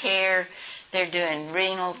tertiary care. They're doing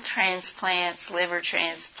renal transplants, liver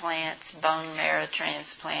transplants, bone marrow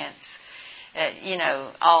transplants,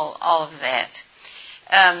 all of that.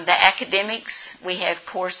 The academics, we have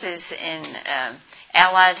courses in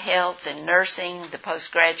allied health and nursing, the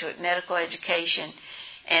postgraduate medical education,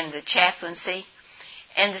 and the chaplaincy.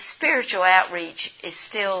 And the spiritual outreach is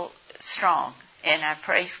still strong, and I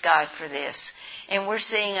praise God for this. And we're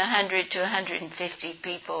seeing 100 to 150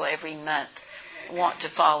 people every month want to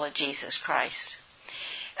follow Jesus Christ.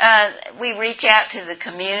 We reach out to the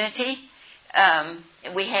community.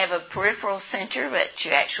 We have a peripheral center that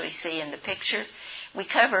you actually see in the picture. We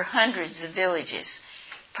cover hundreds of villages.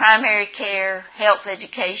 Primary care, health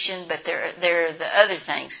education, but there are the other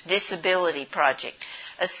things. Disability project,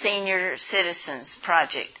 a senior citizens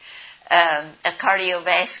project, a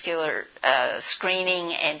cardiovascular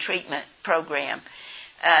screening and treatment program,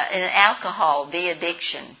 an alcohol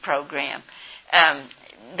de-addiction program.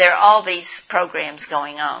 There are all these programs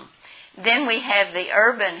going on. Then we have the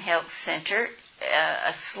Urban Health Center,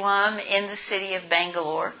 a slum in the city of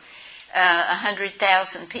Bangalore,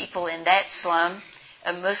 100,000 people in that slum,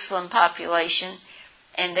 a Muslim population,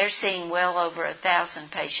 and they're seeing well over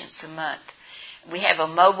 1,000 patients a month. We have a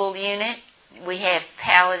mobile unit. We have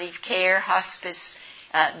palliative care, hospice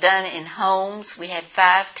done in homes. We have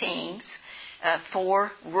 5 teams,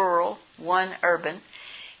 4 rural, 1 urban,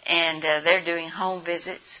 and they're doing home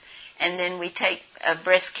visits. And then we take a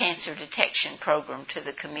breast cancer detection program to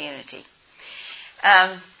the community.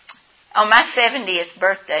 On my 70th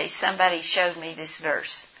birthday, somebody showed me this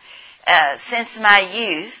verse. Since my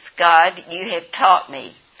youth, God, you have taught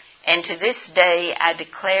me, and to this day I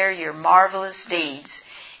declare your marvelous deeds.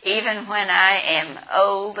 Even when I am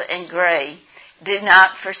old and gray, do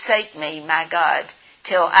not forsake me, my God,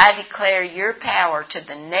 till I declare your power to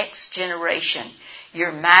the next generation,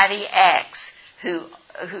 your mighty acts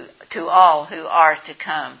to all who are to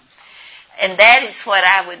come. And that is what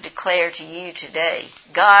I would declare to you today.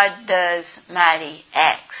 God does mighty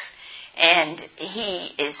acts, and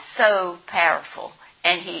He is so powerful,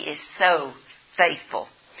 and He is so faithful.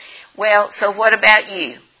 Well, so what about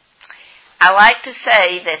you? I like to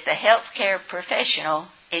say that the healthcare professional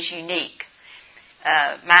is unique.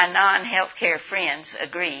 My non-healthcare friends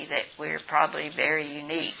agree that we're probably very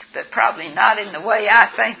unique, but probably not in the way I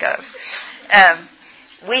think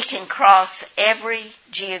of. We can cross every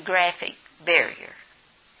geographic barrier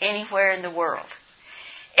anywhere in the world,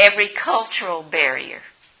 every cultural barrier,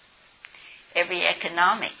 every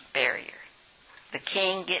economic barrier. The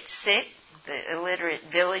king gets sick, the illiterate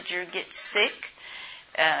villager gets sick,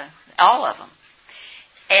 all of them.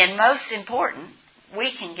 And most important,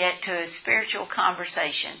 we can get to a spiritual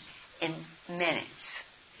conversation in minutes.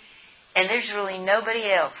 And there's really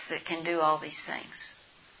nobody else that can do all these things.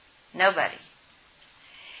 Nobody.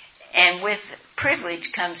 And with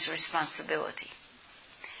privilege comes responsibility.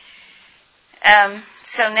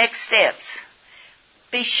 So next steps.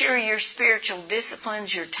 Be sure your spiritual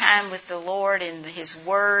disciplines, your time with the Lord in His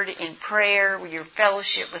Word, in prayer, your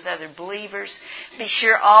fellowship with other believers, be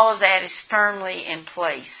sure all of that is firmly in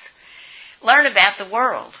place. Learn about the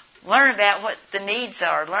world. Learn about what the needs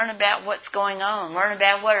are. Learn about what's going on. Learn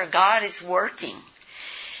about where God is working.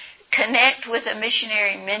 Connect with a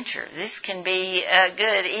missionary mentor. This can be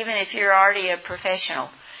good even if you're already a professional.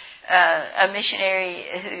 A missionary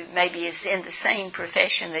who maybe is in the same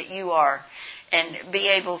profession that you are, and be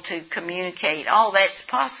able to communicate. All that's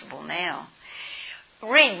possible now.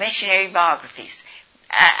 Read missionary biographies.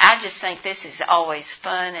 I just think this is always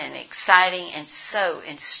fun and exciting and so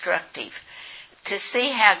instructive. To see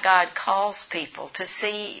how God calls people, to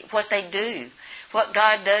see what they do, what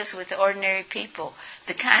God does with ordinary people,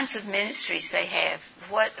 the kinds of ministries they have,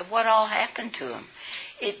 what all happened to them.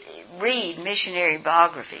 Read missionary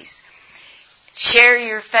biographies. Share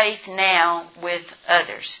your faith now with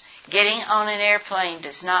others. Getting on an airplane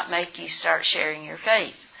does not make you start sharing your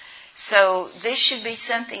faith. So this should be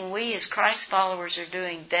something we as Christ followers are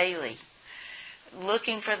doing daily.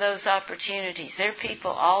 Looking for those opportunities. There are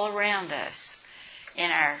people all around us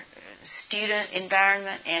in our student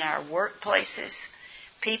environment, in our workplaces,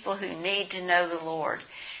 people who need to know the Lord.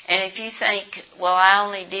 And if you think, well, I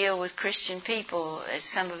only deal with Christian people, as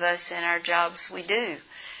some of us in our jobs we do,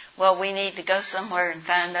 well, we need to go somewhere and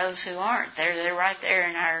find those who aren't. They're right there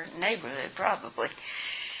in our neighborhood, probably.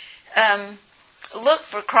 Look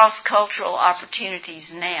for cross-cultural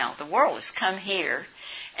opportunities now. The world has come here,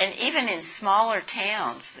 and even in smaller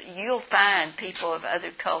towns, you'll find people of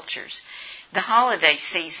other cultures. The holiday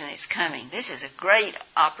season is coming. This is a great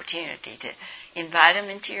opportunity to invite them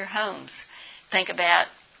into your homes. Think about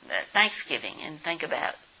Thanksgiving and think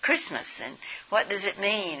about Christmas and what does it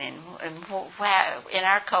mean and how, in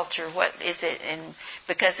our culture, what is it, and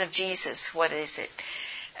because of Jesus, what is it?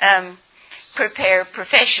 Prepare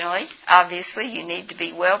professionally. Obviously, you need to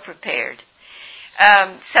be well prepared.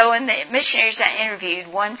 So in the missionaries I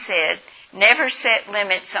interviewed, one said, never set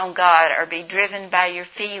limits on God or be driven by your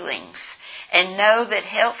feelings, and know that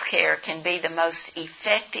health care can be the most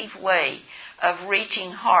effective way of reaching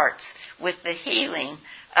hearts with the healing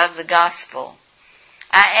of the gospel.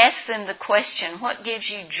 I asked them the question, what gives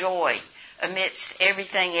you joy amidst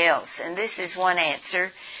everything else? And this is one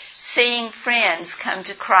answer: seeing friends come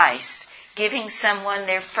to Christ, giving someone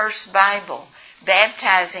their first Bible,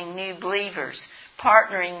 baptizing new believers,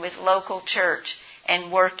 partnering with local church,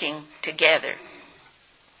 and working together.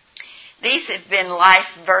 These have been life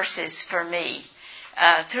verses for me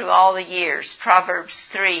through all the years. Proverbs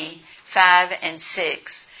 3, 5, and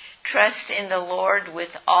 6. Trust in the Lord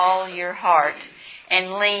with all your heart,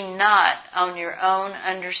 and lean not on your own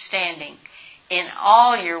understanding. In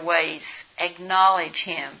all your ways acknowledge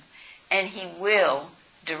Him, and He will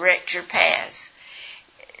direct your paths.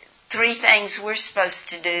 3 things we're supposed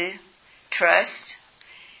to do. Trust.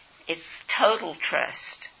 It's total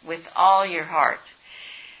trust with all your heart.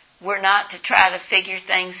 We're not to try to figure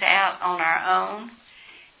things out on our own,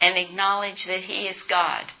 and acknowledge that He is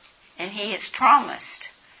God, and He has promised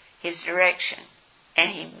His direction,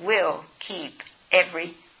 and He will keep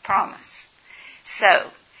every promise.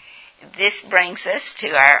 So, this brings us to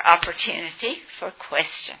our opportunity for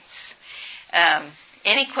questions.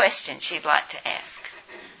 Any questions you'd like to ask?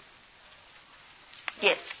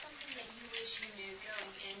 Yes. Something that you wish you knew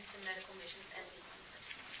going into medical missions as a young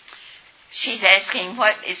person. She's asking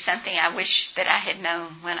what is something I wish that I had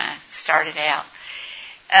known when I started out.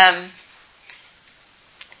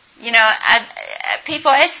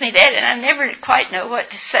 People ask me that, and I never quite know what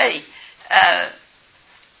to say.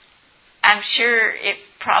 I'm sure it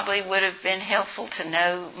probably would have been helpful to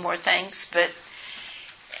know more things, but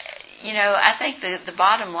I think the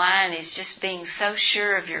bottom line is just being so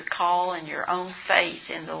sure of your call and your own faith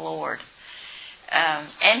in the Lord,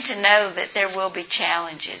 and to know that there will be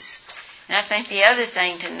challenges. And I think the other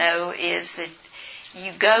thing to know is that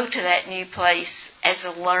you go to that new place as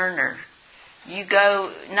a learner. You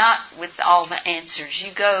go not with all the answers.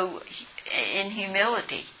 You go in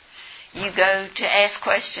humility. You go to ask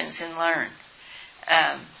questions and learn.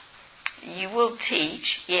 You will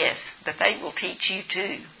teach, yes, but they will teach you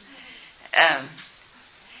too.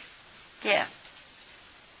 Yeah.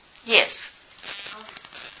 Yes. I'm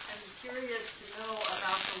curious to know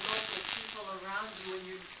about the local people around you. When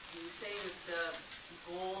you say that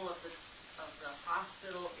the goal of the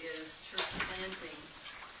hospital is church planting,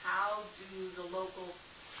 how do the local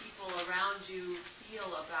people around you feel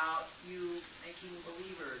about you making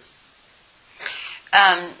believers?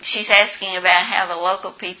 She's asking about how the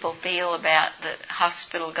local people feel about the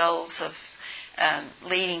hospital goals of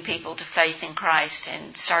leading people to faith in Christ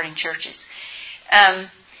and starting churches.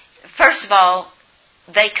 First of all,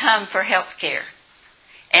 they come for health care,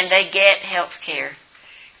 and they get health care.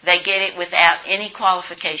 They get it without any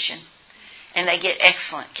qualification, and they get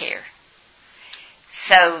excellent care.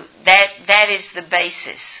 So that is the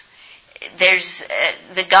basis. There's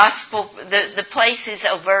the gospel. The place is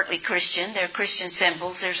overtly Christian. There are Christian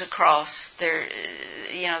symbols. There's a cross.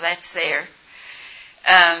 That's there.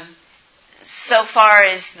 So far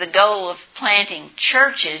as the goal of planting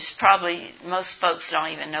churches, probably most folks don't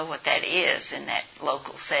even know what that is in that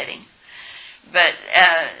local setting. But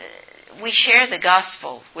we share the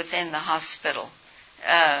gospel within the hospital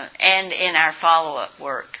and in our follow-up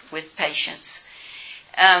work with patients.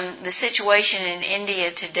 The situation in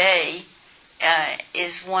India today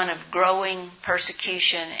is one of growing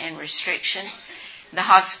persecution and restriction. The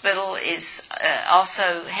hospital is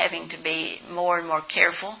also having to be more and more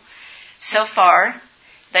careful. So far,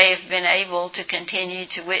 they have been able to continue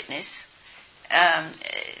to witness.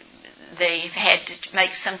 They've had to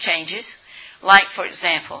make some changes. Like, for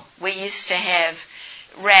example, we used to have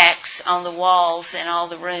racks on the walls in all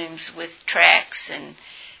the rooms with tracts and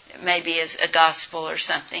maybe as a gospel or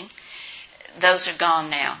something. Those are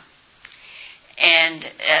gone now. And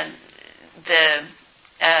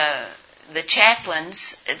the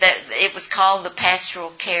chaplains, it was called the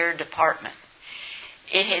Pastoral Care Department.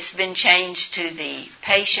 It has been changed to the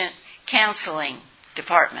Patient Counseling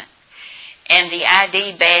Department. And the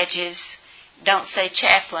ID badges don't say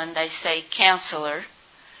chaplain, they say counselor.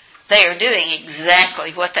 They are doing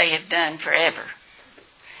exactly what they have done forever.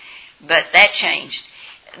 But that changed.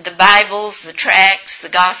 The Bibles, the tracts, the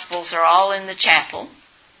Gospels are all in the chapel.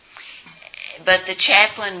 But the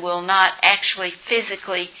chaplain will not actually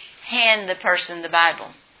physically hand the person the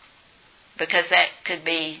Bible, because that could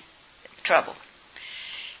be trouble.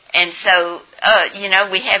 And so,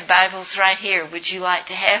 we have Bibles right here. Would you like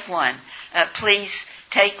to have one? Please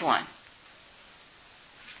take one.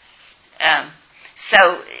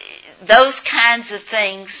 So those kinds of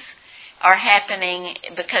things are happening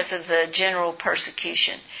because of the general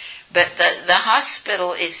persecution. But the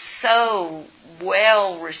hospital is so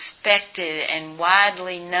well respected and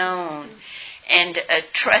widely known and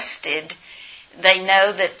trusted. They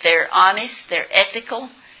know that they're honest, they're ethical,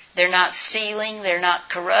 they're not stealing, they're not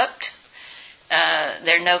corrupt,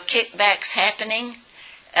 there are no kickbacks happening,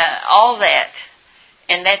 all that.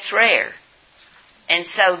 And that's rare. And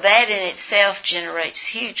so that in itself generates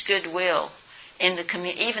huge goodwill in the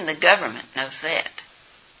community. Even the government knows that.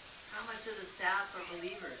 How much of the staff are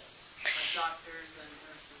believers, like doctors and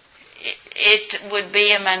nurses? It would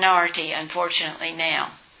be a minority, unfortunately,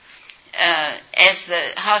 now. As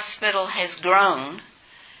the hospital has grown,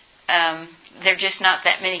 there are just not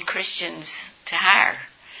that many Christians to hire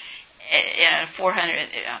in a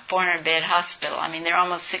 400-bed hospital. I mean, there are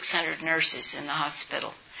almost 600 nurses in the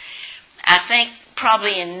hospital. I think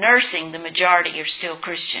probably in nursing, the majority are still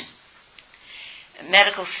Christian.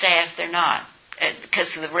 Medical staff, they're not,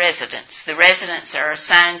 because of the residents. The residents are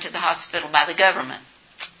assigned to the hospital by the government.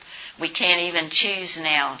 We can't even choose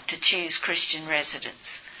now to choose Christian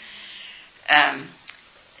residents.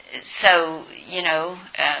 So,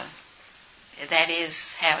 that is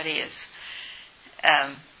how it is.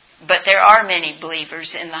 But there are many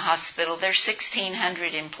believers in the hospital. There's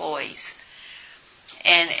 1,600 employees.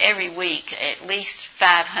 And every week, at least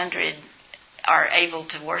 500 are able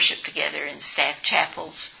to worship together in staff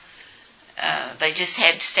chapels. They just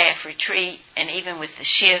had staff retreat, and even with the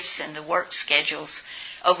shifts and the work schedules,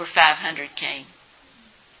 over 500 came.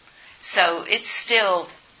 So it's still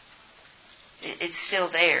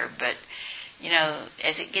there, but,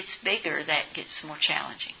 as it gets bigger, that gets more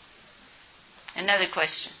challenging. Another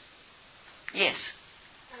question. Yes?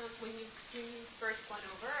 When you first went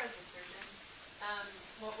over as a surgeon,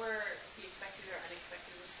 what were the expected or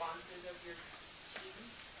unexpected responses of your team to you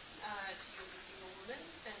as a single woman,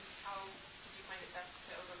 and how did you find it best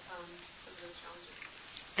to overcome some of those challenges?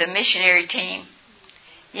 The missionary team.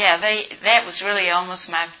 Yeah, that was really almost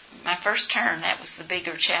my first term. That was the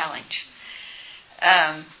bigger challenge.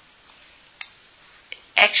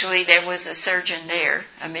 Actually, there was a surgeon there,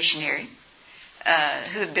 a missionary,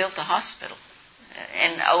 who had built the hospital,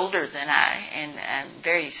 and older than I,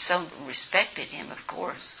 and so respected him, of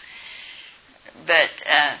course. But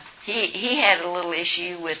he had a little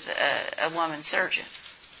issue with a woman surgeon.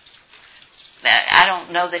 I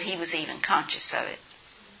don't know that he was even conscious of it,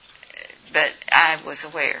 but I was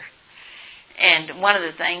aware. And one of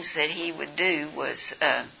the things that he would do was,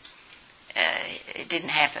 it didn't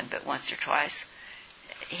happen but once or twice,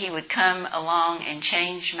 he would come along and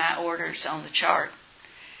change my orders on the chart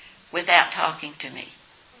without talking to me.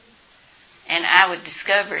 And I would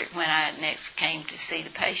discover it when I next came to see the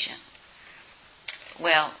patient.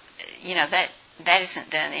 Well, that isn't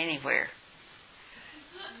done anywhere.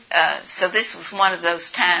 So this was one of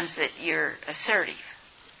those times that you're assertive.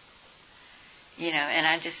 And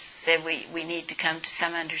I just said we need to come to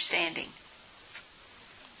some understanding.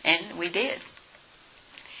 And we did.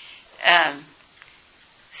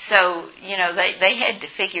 So, they had to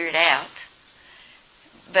figure it out.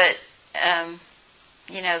 But,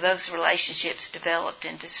 those relationships developed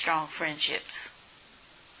into strong friendships.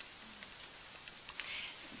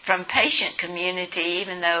 From patient community,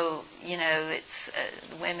 even though, it's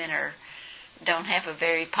women don't have a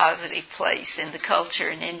very positive place in the culture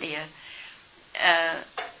in India,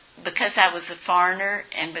 because I was a foreigner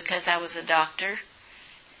and because I was a doctor,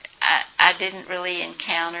 I didn't really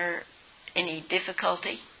encounter any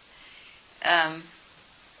difficulty. And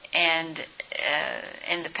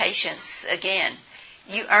the patients, again,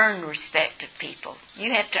 you earn respect of people.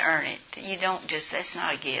 You have to earn it. You don't just, that's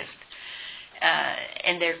not a gift.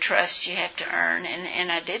 And their trust you have to earn,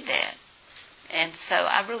 and I did that. And so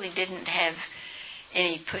I really didn't have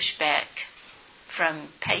any pushback from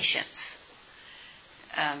patients.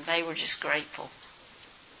 They were just grateful.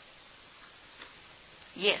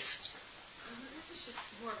 Yes? This is just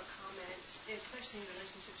more of a comment, especially in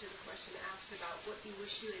relationship to the question asked about what you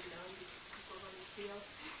wish you had known because people on the field.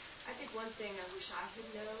 I think one thing I wish I had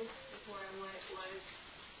known before I went was,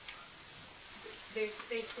 they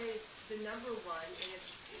say the number one, and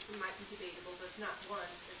it might be debatable, but not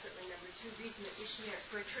one, but certainly number two reason that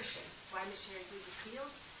for attrition, why missionaries leave the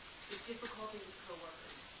field, is difficulty with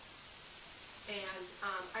coworkers. And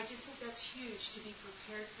I just think that's huge to be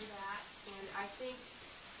prepared for that. And I think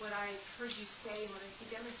what I heard you say and what I see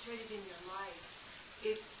demonstrated in your life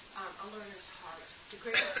is a learner's heart. The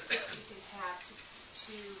greatest gift we can have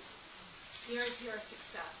to guarantee our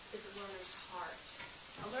success is a learner's heart.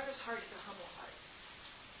 A learner's heart is a humble heart.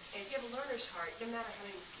 And if you have a learner's heart, no matter how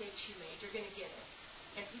many mistakes you made, you're going to get it.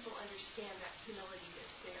 And people understand that humility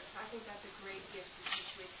that's there. So I think that's a great gift to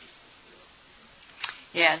teach with you.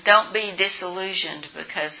 Yeah, don't be disillusioned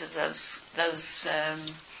because of those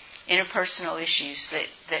interpersonal issues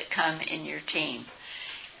that come in your team.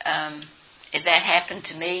 That happened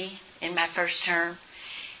to me in my first term.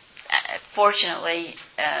 Fortunately,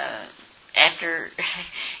 after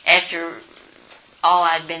all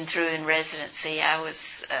I'd been through in residency, I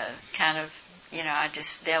was I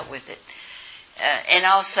just dealt with it. And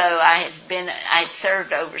also, I'd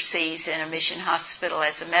served overseas in a mission hospital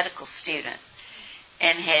as a medical student,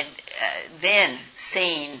 and had then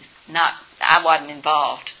seen, I wasn't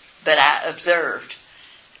involved, but I observed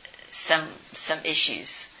some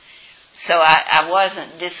issues. So I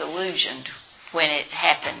wasn't disillusioned when it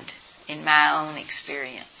happened in my own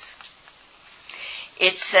experience.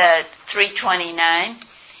 It's 3:29,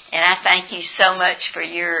 and I thank you so much for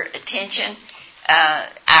your attention.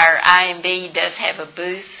 Our IMB does have a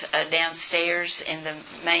booth downstairs in the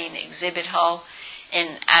main exhibit hall,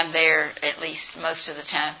 and I'm there at least most of the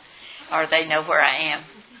time, or they know where I am.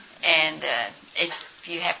 And if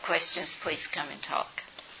you have questions, please come and talk.